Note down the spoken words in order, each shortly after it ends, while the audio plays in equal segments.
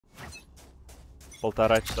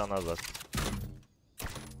полтора часа назад.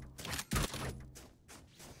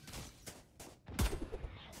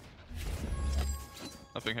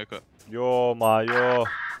 Nothing haircut. Ё-моё.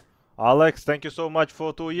 Alex, thank you so much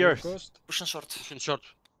for 2 years. Push and short. Push in short.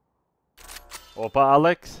 Opa,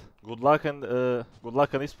 Alex, good luck in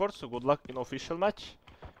esports. Good luck in official match.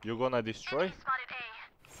 You gonna destroy.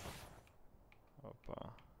 Opa.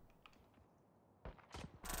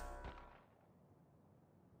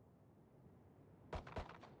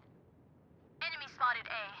 Enemy spotted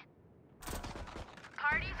A.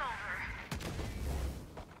 Party's over.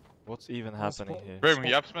 What's even happening here? Brim,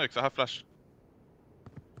 you have smokes. I have flash.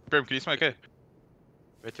 Brim, can you smoke here?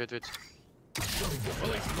 Wait.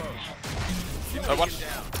 One.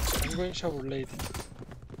 I'm going shower late.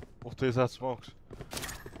 What is that smoke?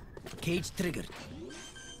 Cage triggered.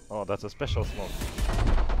 Oh, that's a special smoke.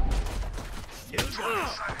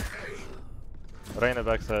 Reyna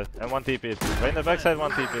backside and 1 TP. Reyna backside,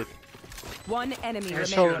 1 TP. One enemy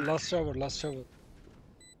Shower, remaining. last shower.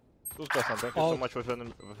 Thank you so much for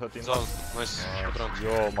 13. Zone. Nice.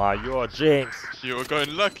 Yo, James. You were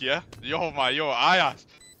going luck, yeah? Yo, Ayas.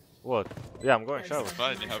 What? Yeah, I'm going shower.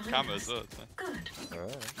 Fine, you have cameras. So Good.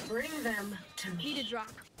 Alright. Bring them to me. Need a drop.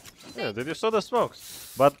 Yeah, did you saw the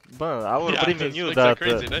smokes? But our yeah, Brimmy those knew smokes that. are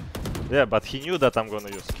crazy, eh? Yeah, but he knew that I'm gonna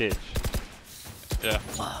use cage. Yeah.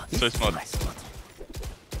 So smart.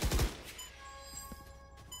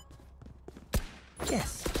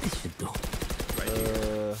 Yes, this should do.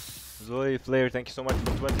 Zoe Flair, thank you so much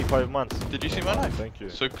for 25 months. Did you see my knife? Thank you.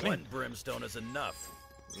 So clean. One brimstone is enough.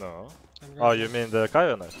 No. Oh, you mean the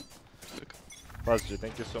Kaio knife? Fazji,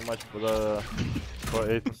 thank you so much for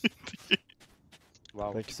 8.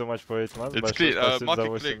 Wow. Thank you so much for 8 months. It's clear.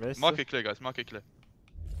 Mark it clear, guys. Mark it clear.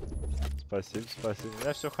 Спасибо. У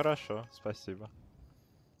меня все хорошо. Спасибо.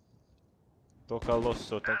 Только lost,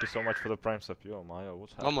 so thank you so much for the prime sub. Yo, Maya,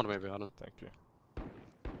 what's happening? One more maybe, I don't know. Thank you.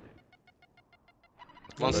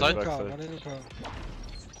 One side.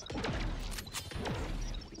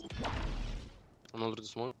 I'm already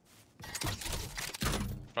small.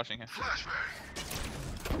 Flashing here.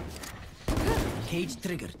 Cage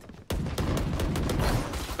triggered.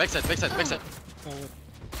 Backside. Backside.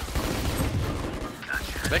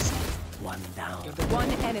 One down.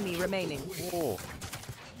 One enemy remaining. Oh,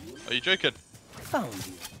 Are you joking? Found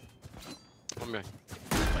you. One behind.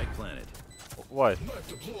 Spike planted. why?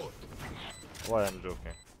 Why I'm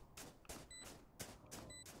joking?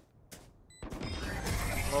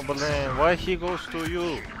 No, блин, why he goes to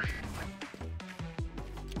you?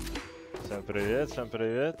 Всем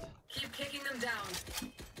привет. Keep kicking them down.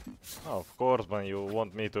 Oh, of course, man, you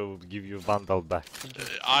want me to give you bundle back.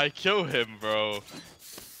 I kill him, bro.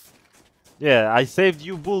 Yeah, I saved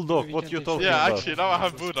you, Bulldog. We What can you take talking Yeah, about? actually, now I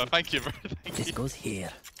have Buddha. Thank you, bro. Thank This you. goes here.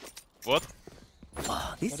 What?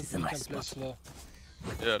 Oh, this is a We nice can play spot. slow.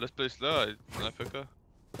 Yeah, let's play slow. I pick her.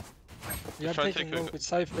 We are Try and taking take low a- with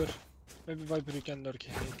Cypher. Maybe Viper you can lurk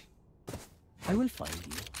here. I will find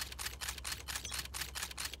you.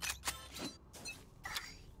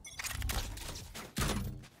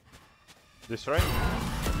 This right?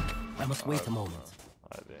 I must wait a moment.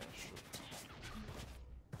 I didn't shoot.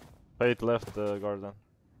 Fate left the garden.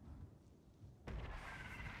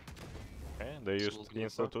 Okay, they used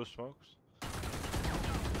insta 2 smokes.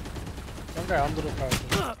 One guy under the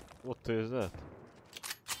car. What is that?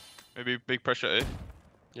 Maybe big pressure A.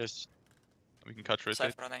 Yes. We can catch rotate.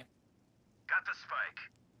 Cypher on A. Got the spike.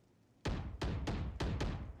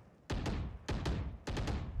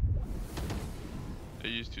 They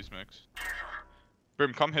use 2 smokes.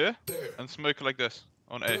 Brim, come here and smoke like this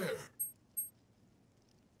on A.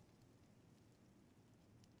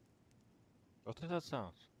 What is that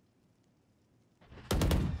sound?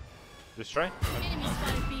 This right? Enemy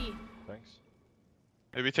spotted B. Thanks.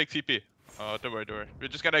 Maybe take TP. Don't worry. We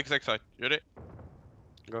just got exec side. You ready?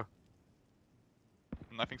 Go.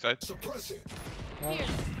 Knifing side. Here.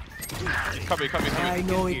 Come here. I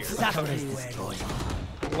know exactly where it's going.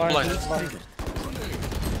 Blind. Triggered.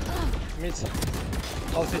 Mid side.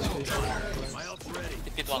 Half HP. My ult's ready.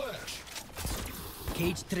 Hit one.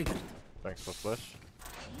 Cage triggered. Thanks for flash.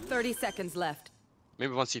 30 seconds left.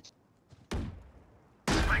 Maybe one seat.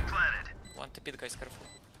 Spike planted. One to beat, guys, careful.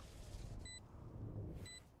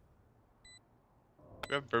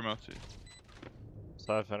 We have Brim out too.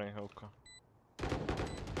 Cypher in hookah.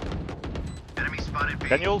 Enemy spotted B.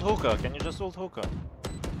 Can you ult hookah? Can you just ult hookah?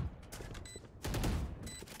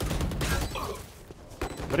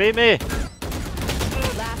 Brimmy!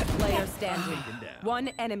 Last player standing. Taken down. One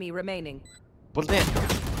enemy remaining. Блин!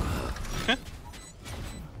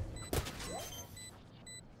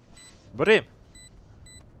 Brim!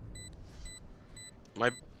 My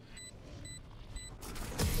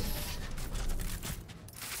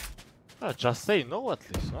Just say no at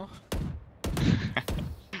least, no?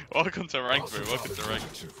 Welcome to rank, bro. Welcome to rank.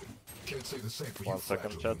 Can't say the same for 1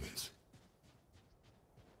 second, chat.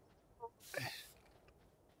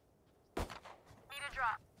 Need a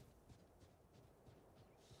drop.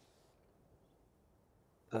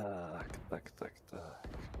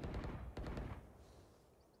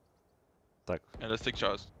 Tak. Yeah, let's take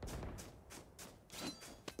shots.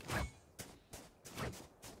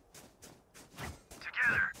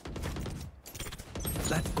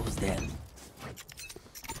 That goes there.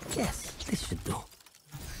 Yes, this should do.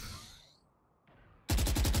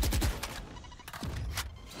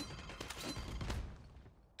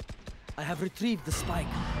 I have retrieved the spike.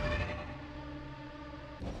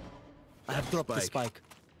 I have dropped the spike.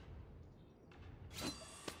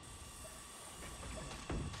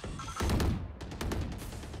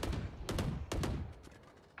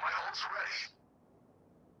 My ult's ready.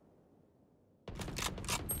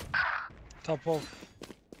 Top of.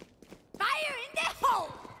 Fire in the hole!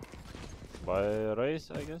 By race,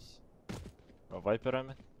 I guess. Or Viper, I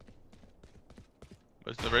mean.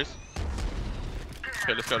 Where's the race?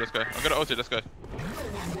 Okay, let's go, let's go. I'm gonna ult it, let's go.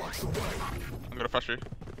 I'm gonna flash you.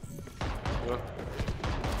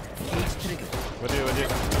 Cage trigger. What do you?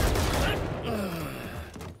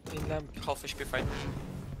 In lamp. Half HP fight.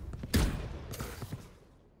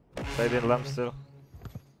 Stayed in lamp still.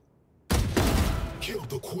 Kill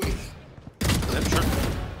the queen. left short.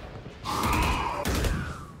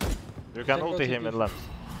 You can Take ulti out him TP. in lamp.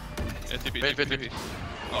 Yeah, TP, Wait, TP, wait, TP.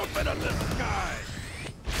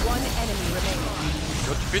 One enemy remaining.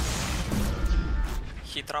 Go to pit.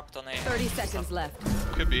 He trapped on A. 30 seconds left.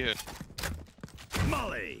 Could be here.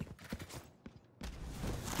 Molly.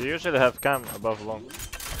 You usually have cam above long.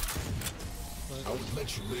 I'll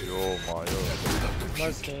let you live. Yo, my yo.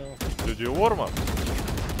 Nice KO. Did you warm up?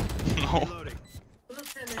 No.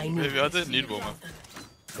 I need Maybe I didn't need warm up.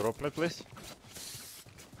 Drop me, please.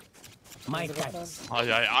 my thanks.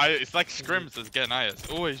 It's like scrims that's getting IS.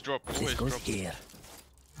 Always drop, This always goes drop. here.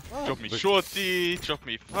 Drop me shorty, drop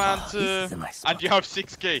me This is a phantom, nice and you have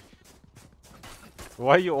 6k.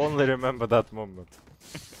 Why you only remember that moment?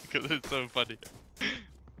 Because it's so funny.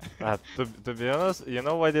 To be honest, you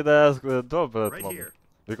know why did I ask the drop at that moment?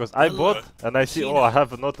 Because I bought and I see, oh, I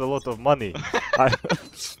have not a lot of money. No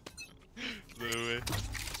way.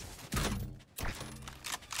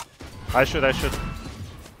 I should.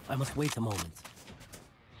 I must wait a moment.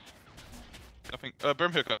 Nothing.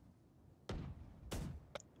 Brim hooker.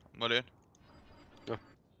 Molly in. Go.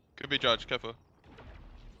 Could be judge, careful.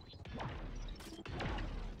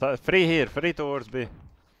 Free here, free towards B.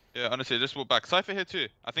 Yeah, honestly, just walk back. Cypher here too.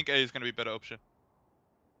 I think A is gonna be a better option.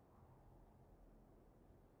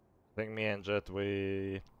 I think me and Jet,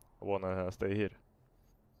 we wanna stay here.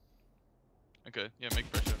 Okay, yeah,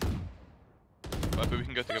 make pressure. But we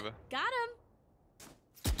can go together. Got him!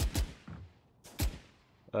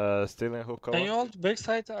 Stealing hook Can you cover. hold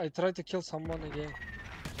backside? I try to kill someone again.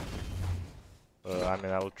 I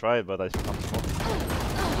mean, I will try, but I'm smoking.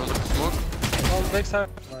 Smoke. Hold backside.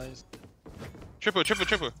 Nice. Triple.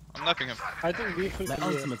 I'm knifing him. I think we should My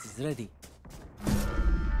clear. ultimate is ready.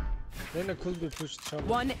 Then it could be pushed trouble.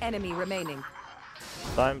 One enemy remaining.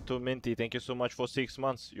 Time to Minty, thank you so much for 6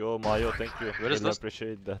 months. Yo, Mayo, thank you. Where is Really this?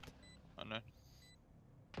 appreciate that. I know.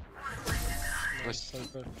 Nice.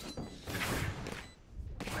 Cypher.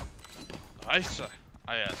 Nice. IS.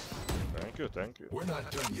 Thank you. We're not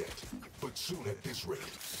done yet, but soon at this rate.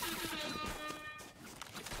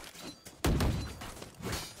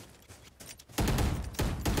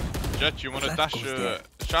 Jet, you wanna That dash goes there.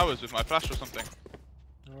 showers with my flash or something?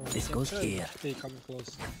 Oh, This can goes try. here. They coming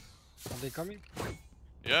close. Are they coming?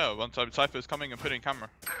 Yeah, one time Cypher is coming and putting camera.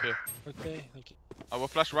 Here. Okay. I will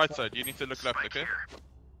flash right side. You need to look left, okay?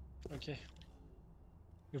 Okay.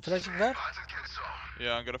 You flashing left?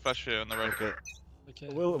 Yeah, I'm gonna flash here on the right. Okay. Okay.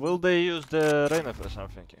 Will they use the Reyna flash? I'm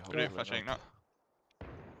thinking. What are you flashing now?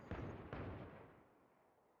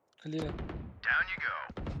 Clear. Down you go.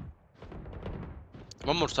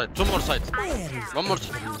 One more side. Two more side. Where is One more.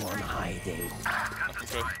 everyone hiding? Nothing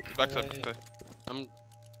close. Backside, Yeah. clear. I'm.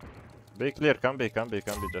 Be clear, can be,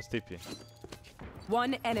 just TP.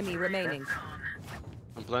 One enemy remaining.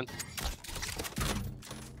 I'm blind.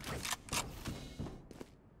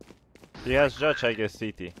 He has Judge, I guess,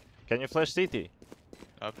 CT. Can you flash CT?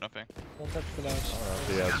 I have nothing. Don't have flash.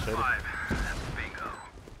 He has Sheriff. Bingo.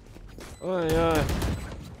 Oh, yeah.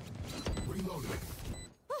 Reloading.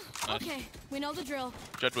 Nice. Okay, we know the drill.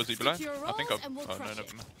 Jet, was he blind? to your I think roles I'm. and we'll Oh, no, crush never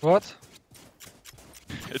it. mind. What?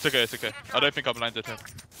 It's okay. I don't think I blinded him.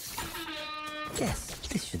 Yes,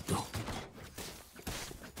 this should do.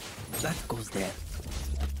 That goes there.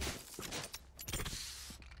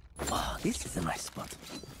 Oh, this is a nice spot.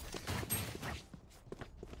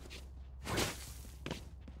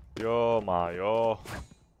 Yo, yo.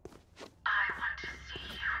 I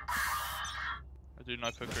do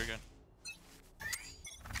knife hooker again.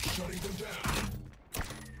 Shutting them down.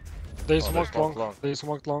 They they smoked smoked long. long. They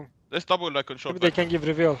smoked long. Let's double like on short. Maybe they back. can give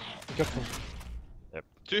reveal. Be careful.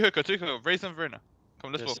 Two hooker. Raise and Verena.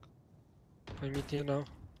 Come, let's Yes. walk. I'm meeting now.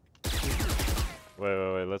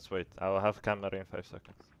 Wait, let's wait. I will have camera in 5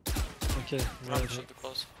 seconds. Okay. Ramp Right. should be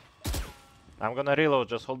close. I'm gonna reload,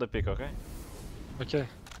 just hold the pick, okay? Okay.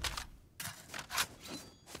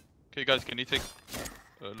 Okay, guys, can you take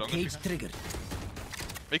longer? if you Cage can? triggered.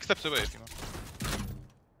 Make steps away if you want.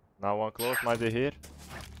 Now one close, might be here.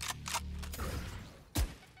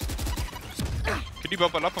 Can you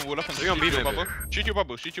bubble up and wall up and Three on shoot B, your maybe. bubble?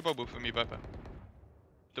 Shoot your bubble for me, Viper.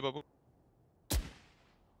 The bubble.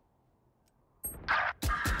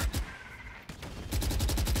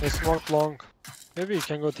 They smoked long. Maybe you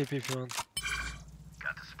can go TP if you want.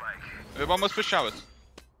 Got the spike. We almost push showers.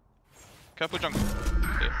 Careful jungle.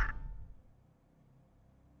 Yeah.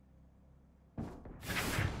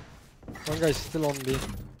 One guy is still on B.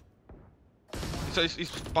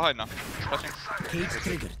 He's behind now. Flashing. Cage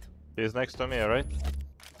triggered. He's next to me, right?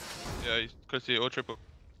 Yeah, he's close to you, or triple.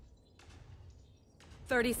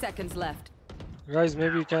 30 seconds left. Guys,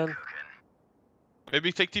 maybe you can.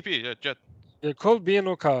 Maybe take TP, yeah, Jet. Yeah, call B and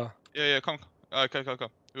Oka. Yeah, come. Okay, come.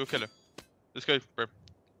 We'll kill him. Let's go, bro.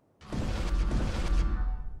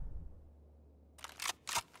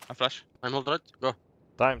 I flash. I'm hold right. Go.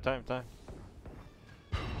 Time.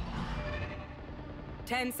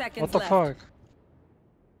 10 seconds What the left. fuck?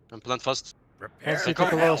 I'm plant fast. One CT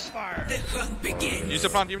close. Use the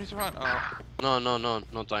plant, use the plant. Oh.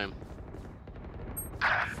 No time.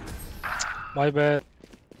 My bad.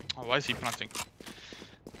 Oh, why is he planting?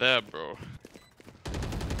 There, bro.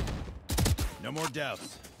 No more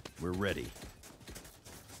doubts. We're ready.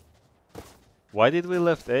 Why did we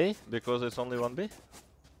left A? Because it's only 1B?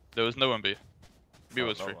 There was no one B. B Oh,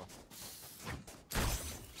 was no free. one.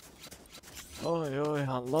 Oi,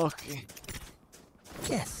 unlucky.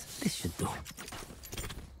 Yes, this should do.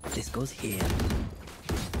 This goes here.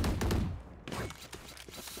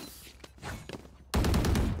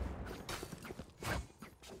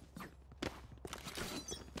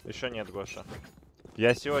 Еще нет, Гоша.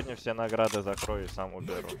 Я сегодня все награды закрою и сам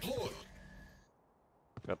уберу.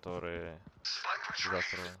 Которые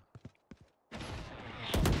закрою.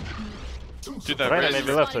 Dude, that Right, raise.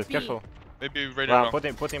 maybe left side, careful. Maybe raid Wow,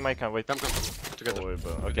 around. putting my cam, wait. Come. Together. Ой,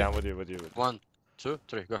 bro. Okay, I'm with you. 1, 2,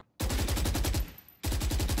 3, go.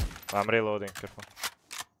 I'm reloading, careful.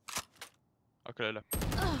 Okay,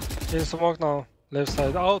 left. In smoke now. Left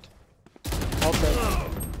side. Out. Out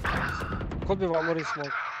left. Could be one more in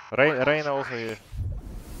smoke. Reyna also here.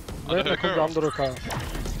 Right, Under could be under Oka.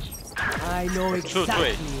 I know Shoot, exactly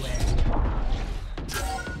wait. where.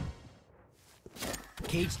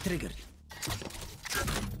 Cage triggered.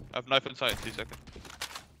 I have knife inside, 2 seconds.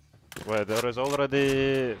 Wait, there is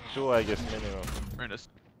already 2, I guess, minimum. Very nice.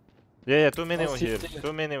 Yeah, 2 minimum see here. it.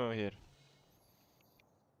 2 minimum here.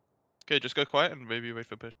 Okay, just go quiet and maybe wait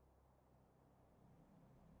for push.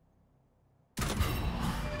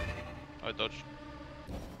 I dodged.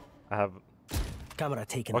 I have. Camera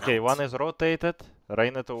taken Okay, out. one is rotated.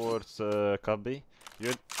 Reyna towards Cubby.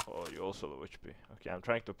 You. Oh, you also low HP. Okay, I'm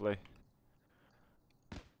trying to play.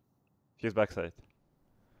 He's backside.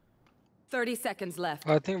 30 seconds left.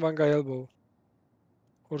 I think one guy elbow.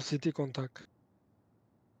 Or CT contact.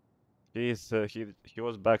 He's he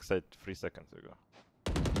was backside 3 seconds ago.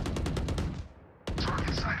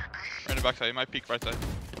 Right in the backside, he might peek right side.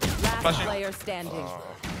 Last Flashing. player standing. Oh.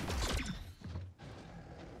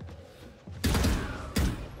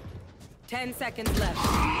 10 seconds left.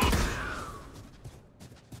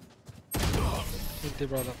 CT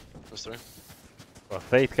brother. That's 3. Well,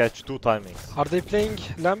 Fate catch 2 timings. Are they playing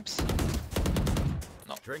lamps?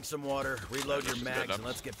 Drink some water, reload your Just mags, get and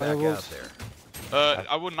let's get I back will. out there.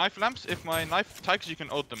 I will knife lamps. If my knife tags, you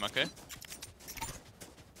can ult them, okay?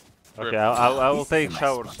 Okay, I will take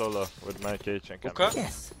shower solo with my cage and camera. Okay.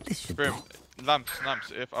 Yes, this should Grim, do. lamps.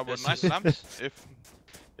 If I will knife lamps,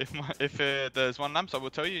 if there's one lamps, I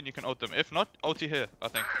will tell you and you can ult them. If not, ulti here, I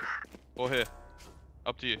think, or here.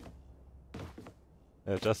 Up to you.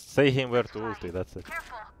 Yeah, just say him where to ulti, that's it.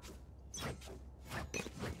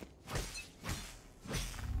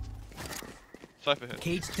 Cypher here.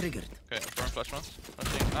 Cage triggered. Okay, I'm throwing flash once.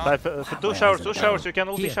 Flashing now. Type, 2 showers, 2 showers, you can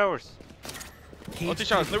ulti Here. showers. Cage Ulti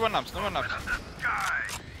showers, no one lamps. Uh-huh.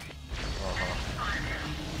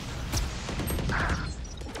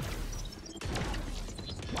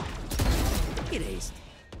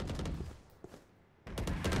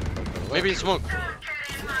 Maybe in smoke.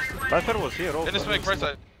 Cypher was here. In this make right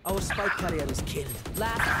side. Our spike carrier is killed.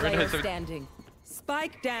 Last We're in player hit. standing.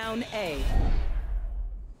 Spike down A.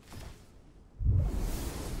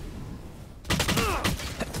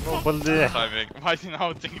 Nobody. Timing. Why is he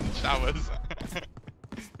now taking showers?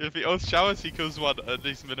 If he owns showers, he kills one at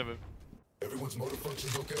least minimum. Everyone's motor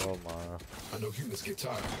functions okay? Oh my. I know humans get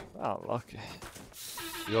tired. Ah, lucky.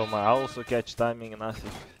 Yo, man, I also catch timing and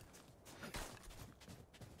nothing.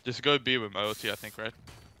 Just go B with my OT, I think, right?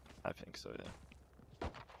 I think so, yeah.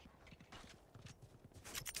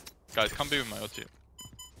 Guys, come B with my OT.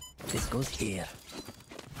 This goes here.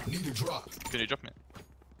 Need a drop. Can you drop me?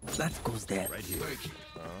 That goes there. Right here. Thank you.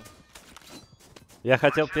 Я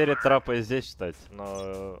хотел перед трапой здесь читать,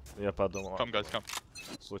 но я подумал, Come, guys, come.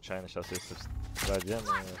 случайно сейчас если задену,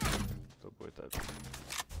 то будет так.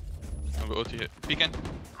 I'm going OT here. Peek in.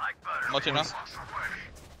 Not here now.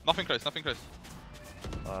 Nothing close, nothing close.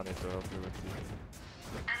 I need to help you with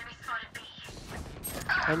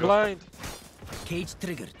I'm blind. Cage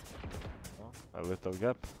triggered. a little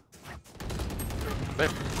gap.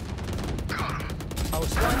 Our One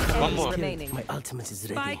spike enemy is killed. remaining. My ultimate is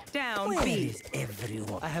ready. Spike down Where B. is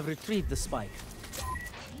everyone? I have retrieved the spike.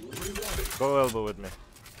 Go elbow with me.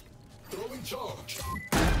 Throwing charge.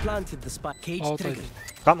 I have planted the spike. Cage Oh, triggered.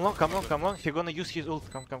 Come long, come long, come long. He gonna use his ult.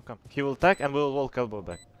 Come, come, come. He will tag and we'll walk elbow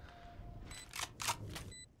back.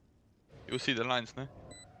 You'll see the lines, no?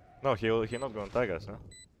 No, he not gonna tag us, huh?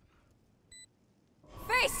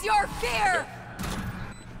 Face your fear!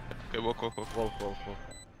 Okay, walk, walk, walk. Walk, walk, walk.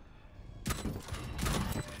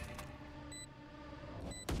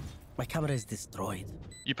 My camera is destroyed.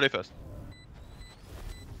 You play first.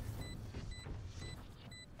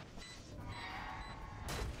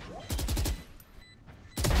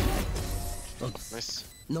 Oops. Nice.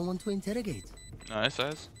 No one to interrogate. Nice,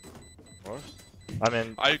 nice. Of course. I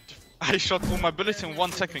mean, I shot all my bullets in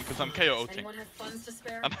 1 second because I'm KO ulting.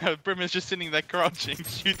 And Brim is just sitting there crouching,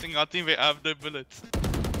 shooting our teammate. I have no bullets.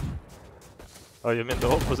 oh, you mean the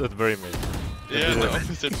opposite very mid. Yeah, the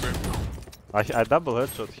opposite Brim. I double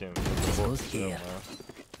headshot him. This goes here.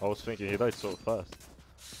 I was thinking he died so fast.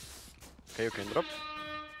 Okay, you can drop.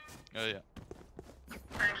 Oh, yeah.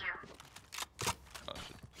 Oh,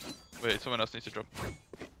 shit. Wait, someone else needs to drop.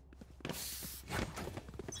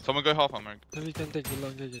 Someone go half armor. Then we can take the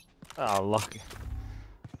long gadget. Ah, lucky.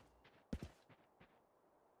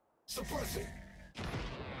 Suppressing.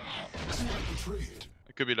 Sniper retreat.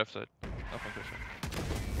 It could be left side. Nothing for sure.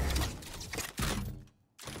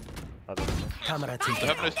 I don't know. Camera I have no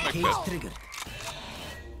triggered. smoke Cage first. triggered.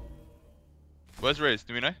 Where's Raze?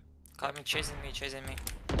 Do we know? Coming, chasing me, chasing me.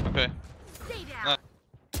 Okay. Stay down. No.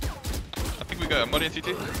 I think we got Muddy and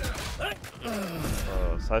CT.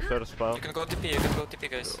 Cypher spawn. You can go TP,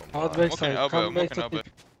 guys. Out I'm back walking side. elbow, Come I'm back walking to elbow.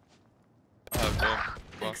 TP.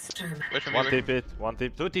 Well. Wait for me, One wait for me. TP it, one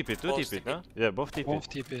TP, two TP, two Both TP, TP. no? Yeah, both TP. Both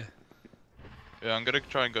TP. Yeah, I'm gonna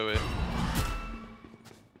try and go in.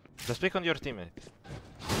 Just pick on your teammate.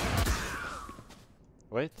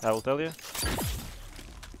 Wait, I will tell you.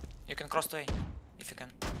 You can cross the A, if you can.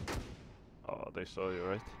 Oh, they saw you,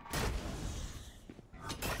 right?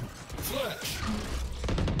 Flash.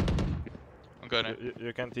 I'm going in.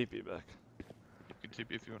 You can TP back. You can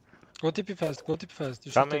TP if you want. Go TP fast, go TP fast.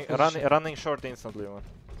 You should Coming, take position. running short instantly, one.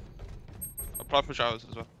 I'll apply for showers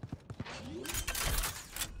as well.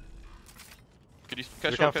 Could you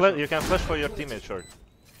catch You short, can, you can flash for your teammate short.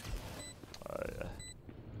 Yeah.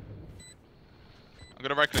 I'm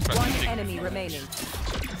gonna right click One flash. enemy remaining.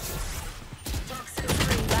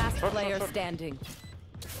 Last player standing.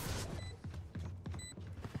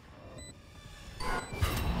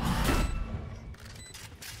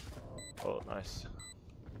 Oh, nice.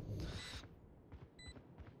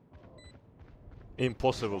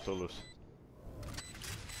 Impossible to lose.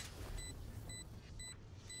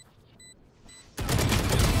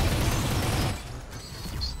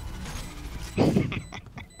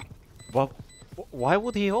 Well, why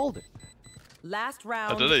would he hold it? Last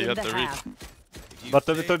round don't know, you in have the to read. half. But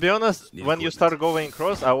to be honest, when you start going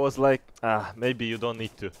cross, I was like, maybe you don't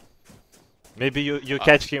need to. Maybe you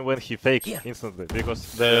catch him when he fakes instantly,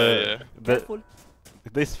 because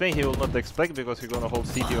this thing he will not expect because he's gonna hold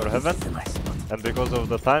CT or heaven, and because of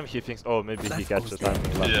the time he thinks, oh, maybe he catches the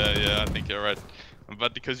timing. Left. Yeah, I think you're right.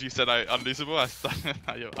 But because you said unlosable,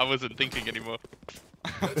 I wasn't thinking anymore.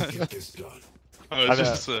 Let's get this done. I was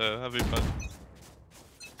just having fun.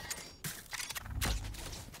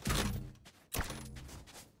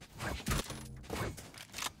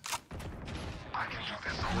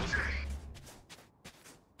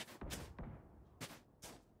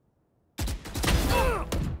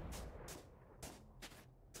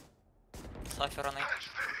 Cypher on A.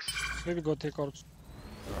 Maybe go take orbs.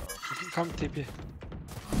 Come TP.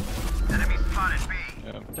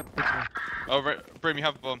 Yeah. Yep, pick me. Oh, Brim, you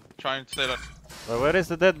have a bomb. Try and stay there. Well, where is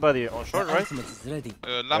the dead body? On short, right? Ultimate is ready.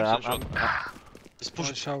 Lamps Yeah, on short. Just One push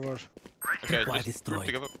it. shower. Okay, Why just destroyed? group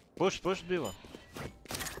together. Push B1.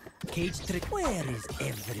 Cage trick. Where is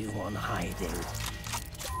everyone hiding?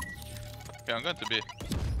 Okay, I'm going to B.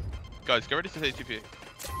 Guys, get ready to take TP.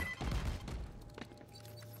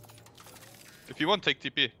 If you want, take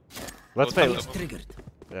TP. Let's Go fail. top. Triggered.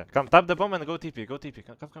 Yeah, come tap the bomb and go TP. Go TP.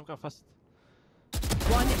 Come fast.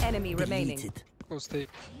 One enemy remaining. Deleted. Go stay.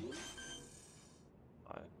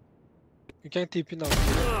 You can TP now.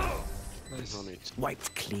 Nice. No need.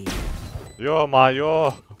 Wiped clean. Yo.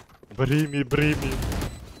 Brimy.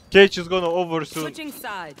 Cage is gonna over soon. Switching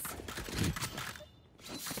sides.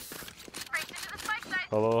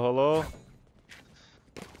 Hello.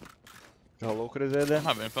 Hello, Кризеде. I'm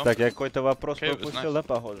having fun. Так, я какой-то вопрос Okay, it was пропустил, nice. да,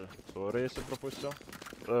 похоже? Sorry, если пропустил.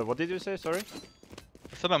 What did you say? Sorry?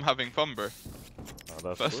 I said I'm having fun, bro. Oh,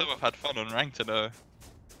 that's First good. time I've had fun on ranked in a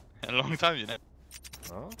long time, you know.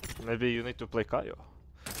 Oh, maybe you need to play Kaio.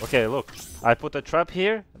 Okay, look. I put a trap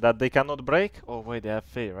here that they cannot break. Oh, wait, they have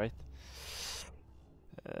Faye, right?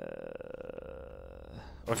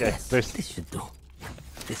 Okay, Yes, please this should do.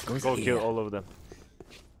 This goes go here. kill all of them.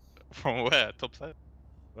 From where? Top side?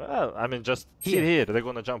 Well, I mean, just sit Here. here. They're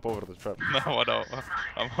gonna jump over the trap. No, I don't.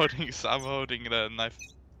 I'm holding the knife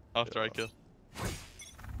after I kill.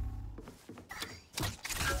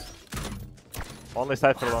 Only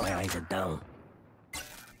Cypher long. My eyes are down.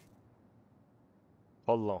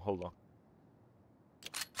 Hold on.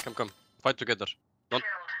 Come. Fight together. Don't.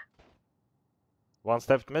 One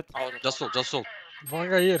step mid. Out. Just hold. One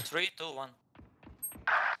guy here. 3, 2, 1.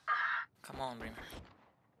 Come on, Brim.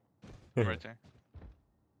 Right here.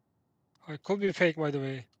 I could be fake, by the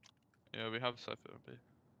way. Yeah, we have Cypher. B.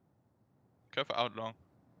 Careful out long.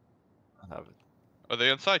 I have it. Are they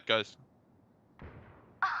inside, guys?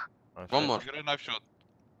 Oh, One shit. more. Get a knife shot.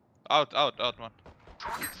 Out, one.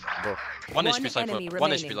 Both. One One HP Cypher. enemy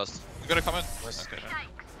 1 HP remaining. last. You gotta come in. Nice. Okay.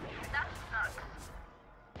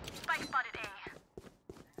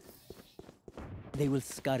 They will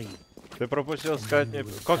scurry. Ты пропустил сказать мне...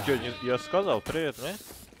 Как я сказал? Привет, не?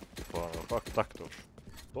 Понял, как так-то уж.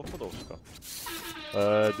 Стопудов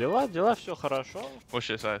сказал. Дела, все хорошо. Watch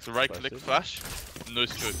this, guys. Right click, Spicy. flash, no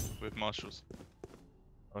scope with marshals.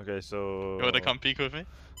 Okay, so... You wanna come peek with me?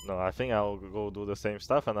 No, I think I'll go do the same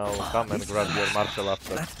stuff and I'll come and grab your marshal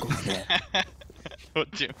after. That goes there.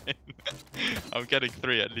 What do you mean? I'm getting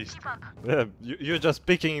 3 at least. Yeah, you're just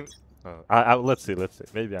picking... let's see.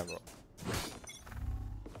 Maybe I'm wrong.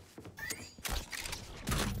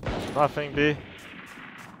 Nothing, B.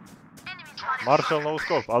 Marshal, no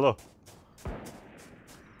scope. Hello.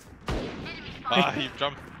 Ah, he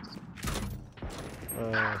jumped.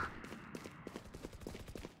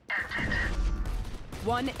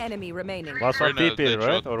 One enemy remaining. Last one Very nice, TP, dead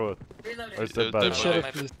right? shot. Or what? Or is that Dead bad? body. Sheriff,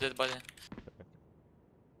 Maybe please. dead body.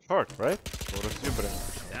 Short, right? Or is you bring?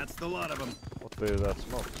 That's the lot of them. What is that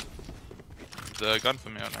smoke? The gun for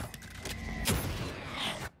me or no?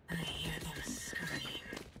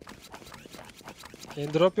 Can you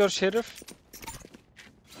drop your sheriff?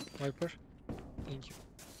 Viper. Thank you.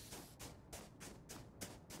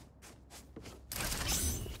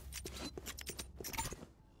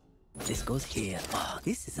 This goes here. Oh,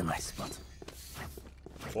 this is a nice spot.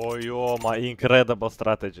 Oh, yo, my incredible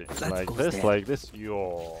strategy. Let's go there. Like this.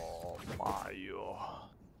 Yo, my, yo.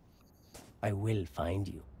 I will find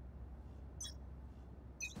you.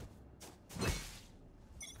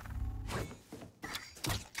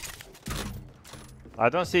 I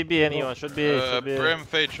don't see B anyone. Should be A. Should be A. Brim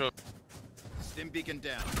fade shot. Stim beacon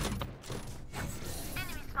down.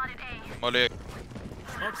 Molly.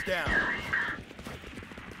 Smoke's down.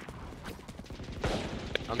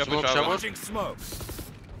 I'm Careful, smoke shower. shower. Launching smoke.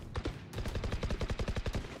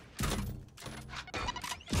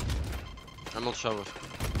 I'm on shower.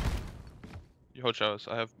 You hold showers.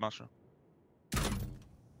 I have marshal.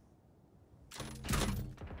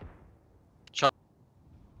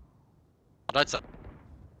 Right side.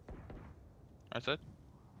 Right side.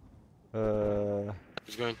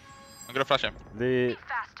 He's going. I'm gonna flash him.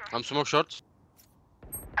 I'm smoke short.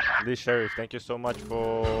 Lee Sheriff, thank you so much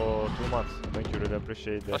for 2 months. Thank you, really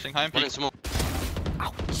appreciate that. Flashing high and One in peek. smoke.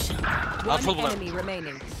 One full blind. enemy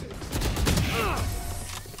remaining.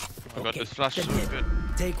 I got Okay, this flash. then So here. good.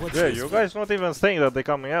 Take what's Yeah, yours. you guys not even saying that they're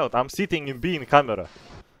coming out. I'm sitting in B in camera.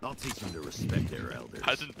 I'll teach them to respect their elders.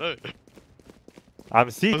 I didn't know. I'm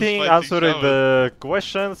sitting, fighting answering shower. the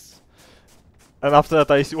questions, and after that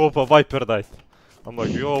I see, oh, Viper died. I'm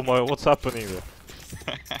like, yo, my, what's happening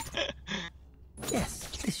there? Yes,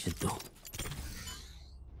 this should do.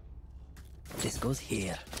 This goes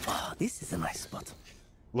here. Oh, this is a nice spot.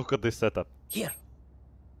 Look at this setup. Here.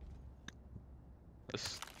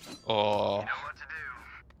 This, oh,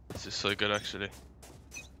 this is so good actually.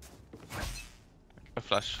 A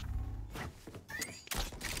flash.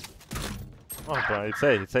 Oh, bro, it's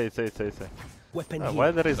A. Weapon Why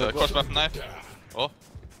here. there is a Cross weapon knife. Oh,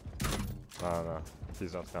 No,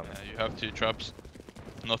 he's not coming. yeah, you have 2 traps.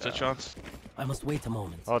 Not a chance. I must wait a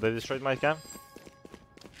moment. Oh, they destroyed my cam?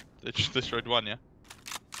 They just destroyed 1, yeah?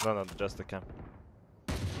 No, just the cam.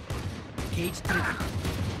 Cage trigger.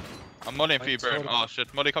 I'm mollying for you, bro. sorry. Oh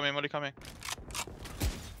shit, molly coming.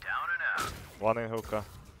 One in hookah.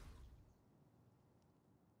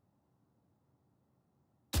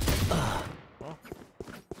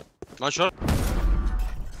 One shot.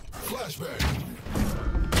 Flashbang.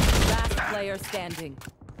 Last player standing.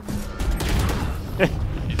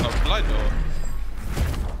 He's not blind or?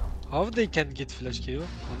 How they can get flash kill?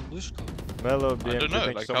 Andushka. Mellow, I BMT, don't know, thank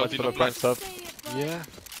you like, so how much do for you the not thumbs up. Yeah,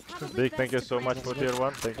 Big thank you so much for tier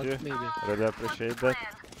 1, thank you. but maybe. Really appreciate that.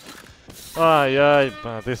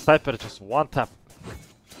 But this Cypher just one tap.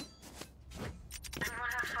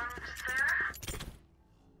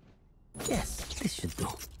 Yes, this should do.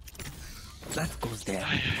 That goes there.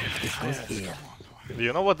 This goes here.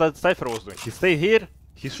 You know what that Cypher was doing? He stayed here,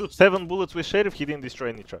 he shoots 7 bullets with Sheriff, he didn't destroy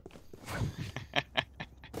any trap.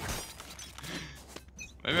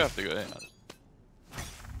 Maybe I have to go in.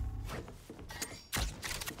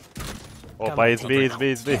 Oh, but it's B.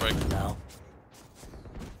 Break. Now.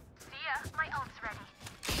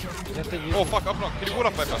 Oh fuck, up knock. Can you wall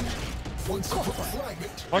up, Viper? One support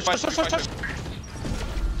fragment. Flash. I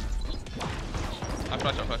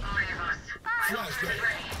flash. Flashbang.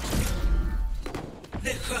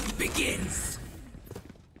 The hunt begins.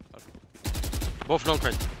 Both long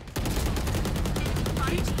right.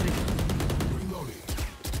 Cage trigger. Reloading.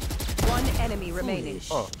 One enemy remaining.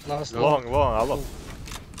 Oh, Last long, I love.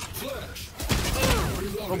 Flash.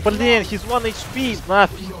 Oh, блин, he's 1 HP,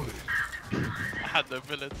 нафиг. Reloading. I had the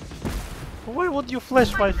bullets. Why would you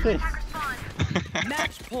flash my face?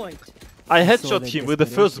 Match point. I headshot him with the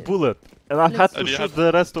first bullet, and I had to And you shoot had-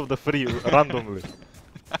 the rest of the 3 randomly.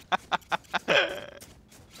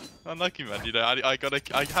 Unlucky man, you know,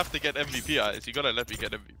 I have to get MVP out, so you gotta let me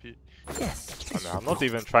get MVP. Yes, I this mean, should I'm not do.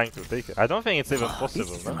 even trying to take it. I don't think it's even Ah, possible,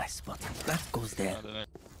 this is a man. nice spot. That goes there. I don't know.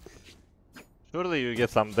 Surely you get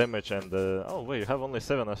some damage and... Oh wait, you have only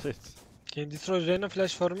 7 assists. Can you destroy Reyna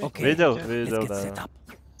flash for me? Okay, Видел, let's видел, get set да. up.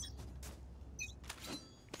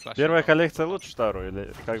 Flash Первая it. коллекция лучше второй,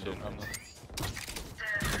 или как Shit, думаешь? I'm not-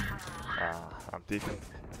 I'm peeking.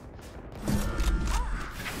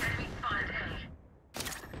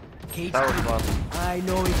 Cage That was trigger. fun. I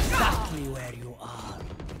know exactly where you are.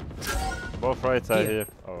 Both rights are Here. here.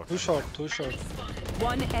 Oh, Too short.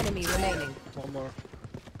 One enemy remaining. One more.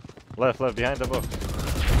 left, behind the box.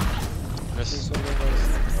 This one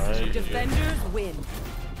was Nice. Defenders win.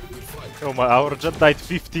 Oh my, our jet died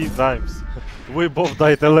 15 times. We both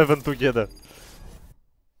died 11 together.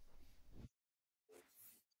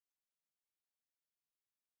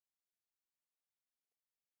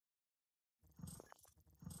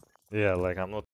 Yeah, like I'm not